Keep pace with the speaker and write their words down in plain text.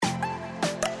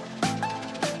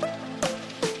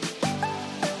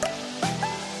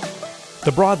The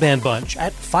Broadband Bunch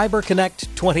at Fiber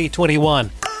Connect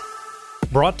 2021.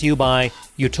 Brought to you by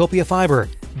Utopia Fiber,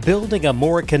 building a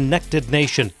more connected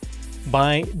nation.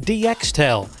 By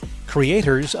DXTEL,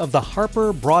 creators of the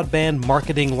Harper Broadband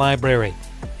Marketing Library.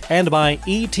 And by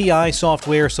ETI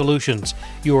Software Solutions,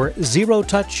 your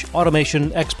zero-touch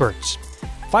automation experts.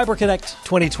 Fiber Connect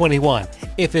 2021.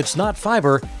 If it's not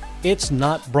fiber, it's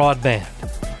not broadband.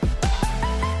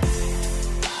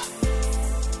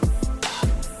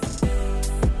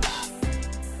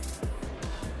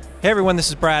 Hey everyone, this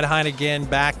is Brad Hine again,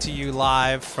 back to you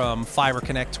live from Fiber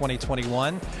Connect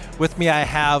 2021. With me I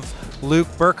have Luke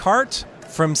Burkhart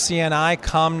from CNI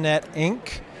ComNet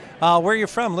Inc. Where are you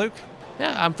from, Luke?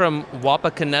 Yeah, I'm from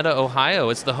Wapakoneta, Ohio.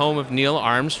 It's the home of Neil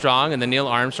Armstrong and the Neil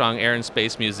Armstrong Air and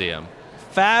Space Museum.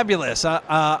 Fabulous.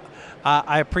 I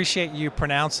appreciate you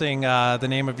pronouncing the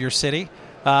name of your city.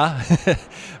 But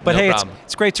No hey, problem.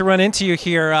 it's great to run into you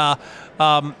here.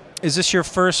 Is this your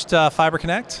first Fiber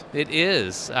Connect? It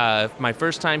is my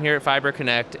first time here at Fiber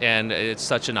Connect, and it's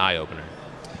such an eye-opener.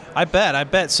 I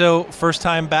bet. So first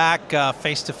time back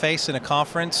face-to-face in a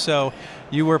conference. So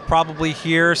you were probably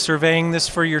here surveying this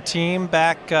for your team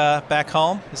back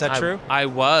home. Is that true? I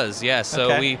was, yes.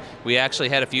 So Okay. we actually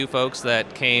had a few folks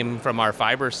that came from our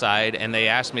fiber side, and they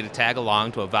asked me to tag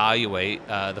along to evaluate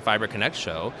the Fiber Connect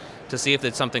show to see if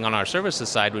it's something on our services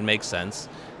side would make sense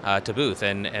to booth.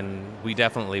 And we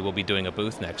definitely will be doing a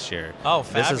booth next year. Oh,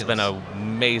 This has been fabulous. an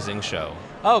amazing show.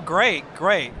 Oh, great.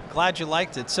 Glad you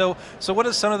liked it. So what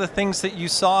are some of the things that you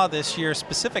saw this year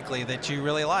specifically that you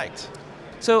really liked?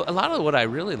 So a lot of what I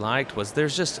really liked was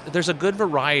there's a good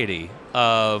variety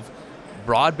of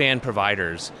broadband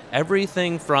providers.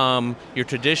 Everything from your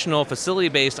traditional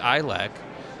facility-based ILEC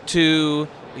to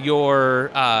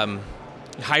your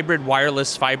hybrid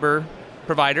wireless fiber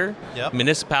provider, Yep.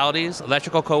 municipalities,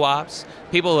 electrical co-ops.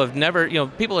 People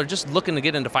are just looking to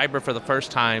get into fiber for the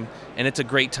first time, and it's a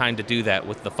great time to do that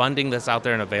with the funding that's out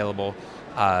there and available.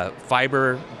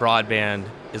 Fiber broadband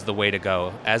is the way to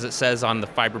go. As it says on the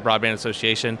Fiber Broadband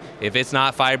Association, if it's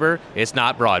not fiber, it's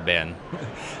not broadband.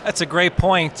 That's a great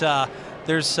point.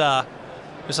 There's a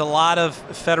lot of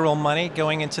federal money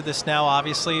going into this now,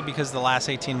 obviously, because the last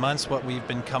 18 months, what we've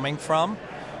been coming from.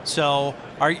 So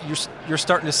you're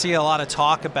starting to see a lot of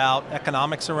talk about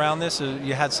economics around this.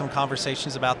 You had some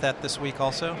conversations about that this week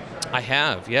also? I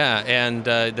have, yeah. And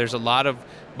there's a lot of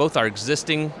both our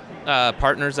existing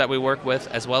partners that we work with,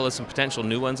 as well as some potential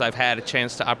new ones I've had a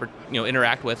chance to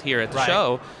interact with here at the Right.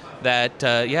 show. That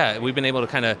we've been able to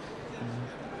kind of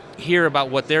hear about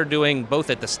what they're doing,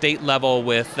 both at the state level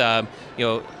with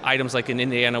items like in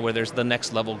Indiana where there's the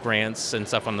next level grants and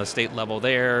stuff on the state level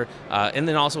there, and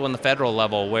then also on the federal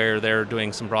level where they're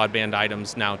doing some broadband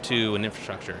items now too and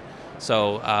infrastructure.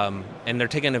 So and they're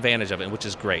taking advantage of it, which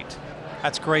is great.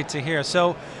 That's great to hear.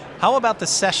 So how about the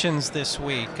sessions this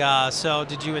week? So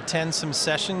did you attend some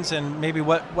sessions, and maybe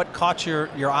what caught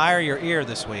your eye or your ear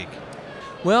this week?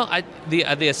 Well,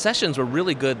 the sessions were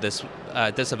really good this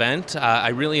event. I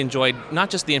really enjoyed not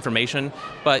just the information,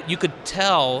 but you could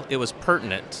tell it was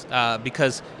pertinent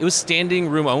because it was standing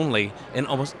room only in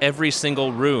almost every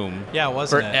single room. Yeah,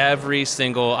 wasn't for it? every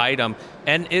single item,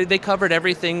 and they covered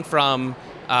everything from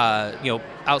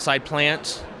outside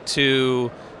plant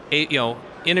to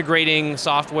integrating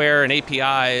software and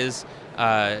APIs.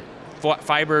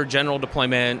 Fiber general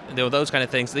deployment, those kind of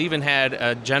things. They even had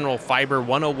a general Fiber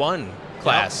 101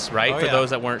 class, Yep. right, Oh, for yeah.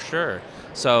 those that weren't sure.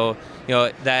 So,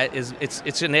 that is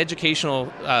it's an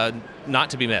educational not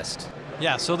to be missed.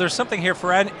 Yeah, so there's something here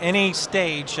for any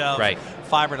stage of Right.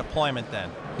 fiber deployment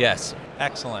then. Yes.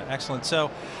 Excellent.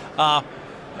 So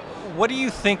what do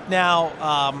you think now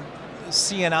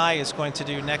CNI is going to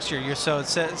do next year? You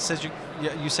said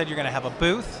you're going to have a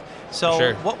booth. So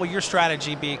Sure. what will your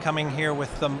strategy be coming here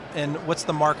with them, and what's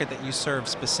the market that you serve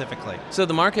specifically? So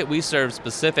the market we serve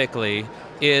specifically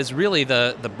is really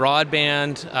the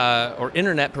broadband or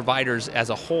internet providers as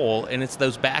a whole, and it's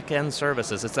those back-end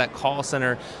services. It's that call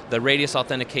center, the radius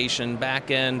authentication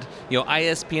back-end,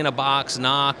 ISP in a box,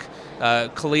 NOC,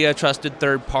 CALIA trusted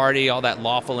third party, all that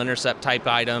lawful intercept type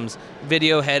items,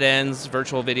 video head ends,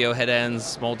 virtual video head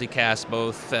ends, multicast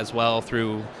both as well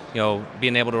through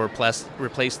being able to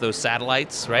replace those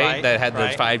satellites, right? That had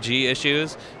those 5G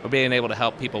issues. We're being able to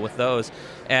help people with those,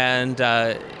 and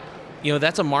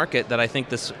that's a market that I think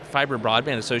this Fiber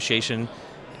Broadband Association,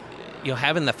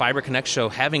 having the Fiber Connect show,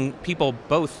 having people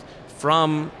both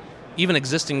from even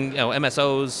existing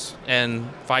MSOs and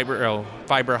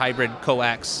fiber hybrid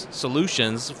coax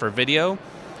solutions for video.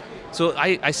 So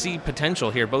I see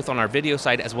potential here both on our video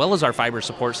side as well as our fiber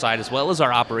support side as well as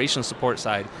our operations support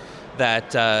side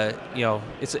that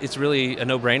it's really a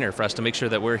no-brainer for us to make sure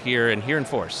that we're here in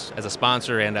force as a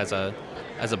sponsor and as a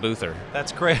boother.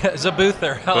 That's great. As a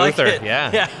boother, I like it.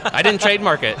 Yeah. I didn't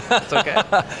trademark it. It's okay.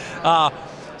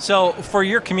 So for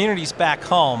your communities back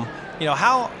home, we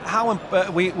all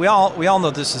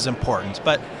know this is important,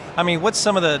 but I mean, what's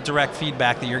some of the direct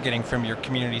feedback that you're getting from your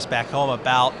communities back home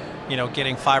about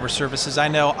getting fiber services? I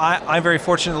know I'm very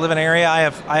fortunate to live in an area.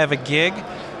 I have a gig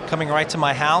coming right to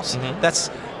my house. Mm-hmm.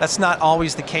 That's not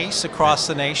always the case across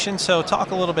the nation. So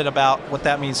talk a little bit about what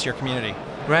that means to your community.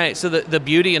 Right. So the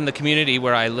beauty in the community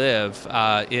where I live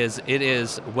is it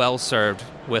is well served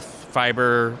with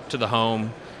fiber to the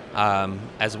home,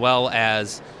 as well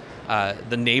as a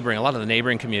lot of the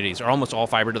neighboring communities are almost all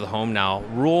fiber to the home now.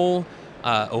 Rural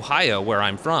Ohio, where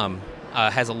I'm from,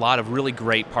 has a lot of really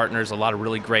great partners, a lot of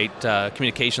really great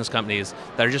communications companies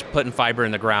that are just putting fiber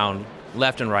in the ground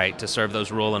left and right to serve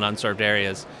those rural and unserved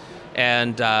areas.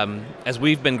 And as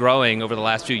we've been growing over the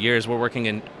last few years, we're working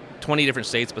in 20 different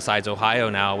states besides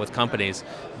Ohio now with companies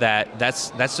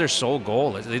that's their sole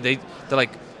goal. They're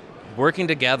like working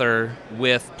together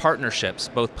with partnerships,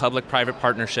 both public-private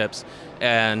partnerships,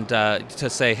 and to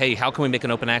say, hey, how can we make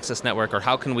an open access network, or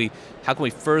how can we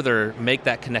further make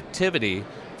that connectivity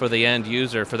for the end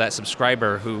user, for that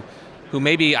subscriber who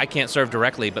maybe I can't serve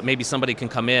directly, but maybe somebody can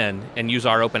come in and use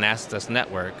our open access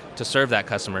network to serve that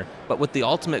customer, but with the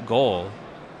ultimate goal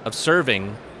of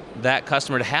serving that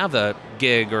customer to have a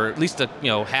gig, or at least a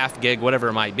half gig, whatever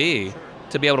it might be,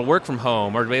 to be able to work from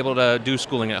home or to be able to do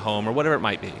schooling at home or whatever it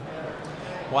might be.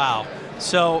 Wow.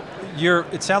 So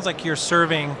it sounds like you're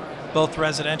serving both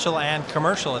residential and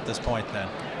commercial at this point then.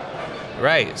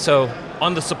 Right. So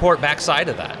on the support backside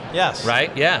of that. Yes.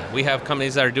 Right? Yeah. We have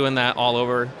companies that are doing that all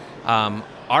over.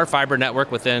 Our fiber network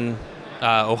within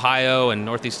Ohio and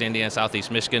Northeast Indiana,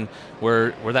 Southeast Michigan,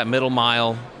 we're that middle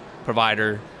mile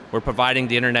provider. We're providing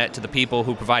the internet to the people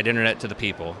who provide internet to the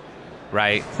people,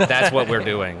 right? That's what we're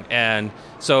doing. And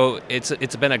so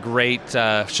it's been a great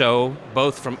show,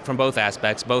 both from both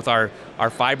aspects, both our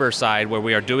fiber side where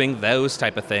we are doing those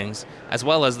type of things, as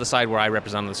well as the side where I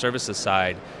represent on the services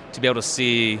side, to be able to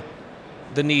see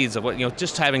the needs of what,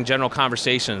 just having general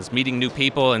conversations, meeting new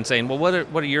people and saying, well, what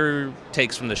are your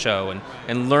takes from the show,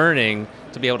 and learning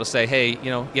to be able to say, hey,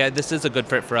 this is a good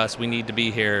fit for us. We need to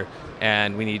be here,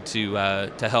 and we need to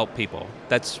help people.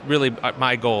 That's really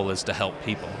my goal, is to help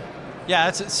people.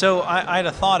 Yeah, so I had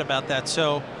a thought about that.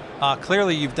 So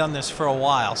clearly you've done this for a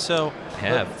while. So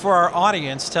for our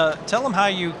audience, tell them how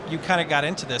you kind of got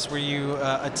into this. Were you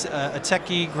a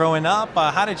techie growing up?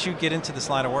 How did you get into this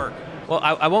line of work? Well,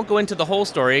 I won't go into the whole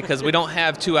story because we don't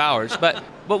have 2 hours, but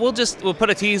we'll put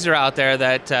a teaser out there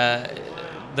that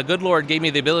the good Lord gave me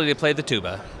the ability to play the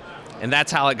tuba, and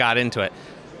that's how it got into it.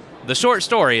 The short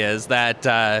story is that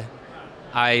I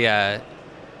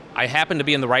happened to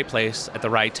be in the right place at the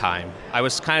right time. I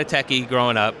was kind of techie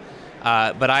growing up,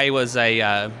 but I was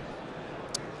I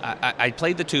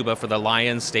played the tuba for the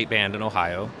Lions State Band in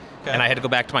Ohio, okay. And I had to go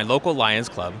back to my local Lions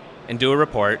club and do a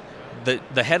report.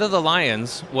 The head of the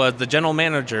Lions was the general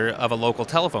manager of a local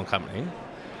telephone company,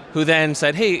 who then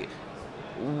said, hey,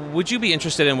 would you be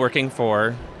interested in working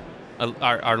for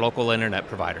our local internet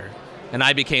provider? And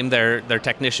I became their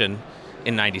technician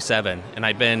in 97, and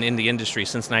I've been in the industry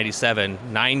since 97,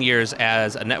 9 years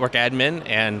as a network admin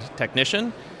and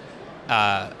technician.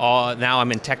 Now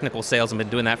I'm in technical sales. I've been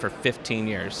doing that for 15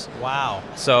 years. Wow.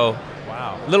 So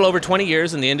a little over 20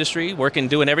 years in the industry,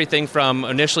 doing everything from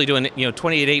initially doing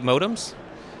 28.8 modems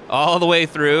all the way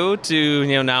through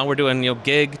to now we're doing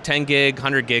gig, 10 gig,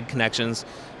 100 gig connections,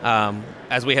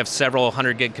 as we have several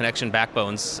 100 gig connection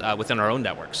backbones within our own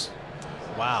networks.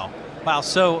 Wow.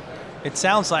 So it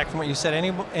sounds like from what you said,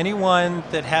 anyone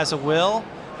that has a will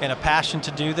and a passion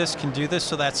to do this can do this.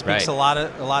 So that speaks right.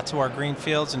 a lot to our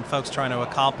greenfields and folks trying to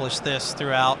accomplish this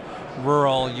throughout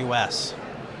rural U.S.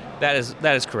 That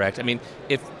is correct. I mean,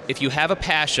 if you have a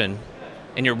passion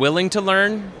and you're willing to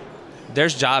learn,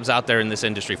 there's jobs out there in this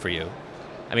industry for you.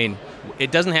 I mean,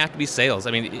 it doesn't have to be sales.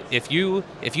 I mean, if you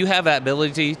have that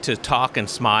ability to talk and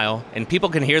smile, and people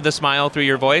can hear the smile through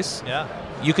your voice,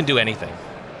 you can do anything.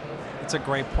 That's a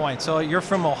great point. So you're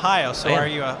from Ohio. So are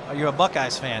you a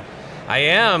Buckeyes fan? I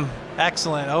am.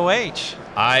 Excellent. OH.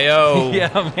 I-O.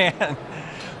 Yeah, man.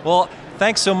 Well,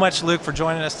 thanks so much, Luke, for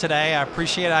joining us today. I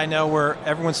appreciate it. I know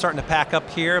everyone's starting to pack up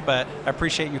here, but I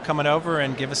appreciate you coming over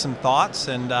and give us some thoughts.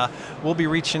 And we'll be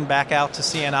reaching back out to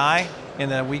CNI in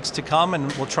the weeks to come, and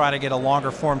we'll try to get a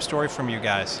longer form story from you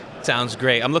guys. Sounds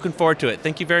great. I'm looking forward to it.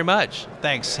 Thank you very much.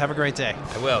 Thanks. Have a great day.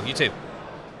 I will. You too.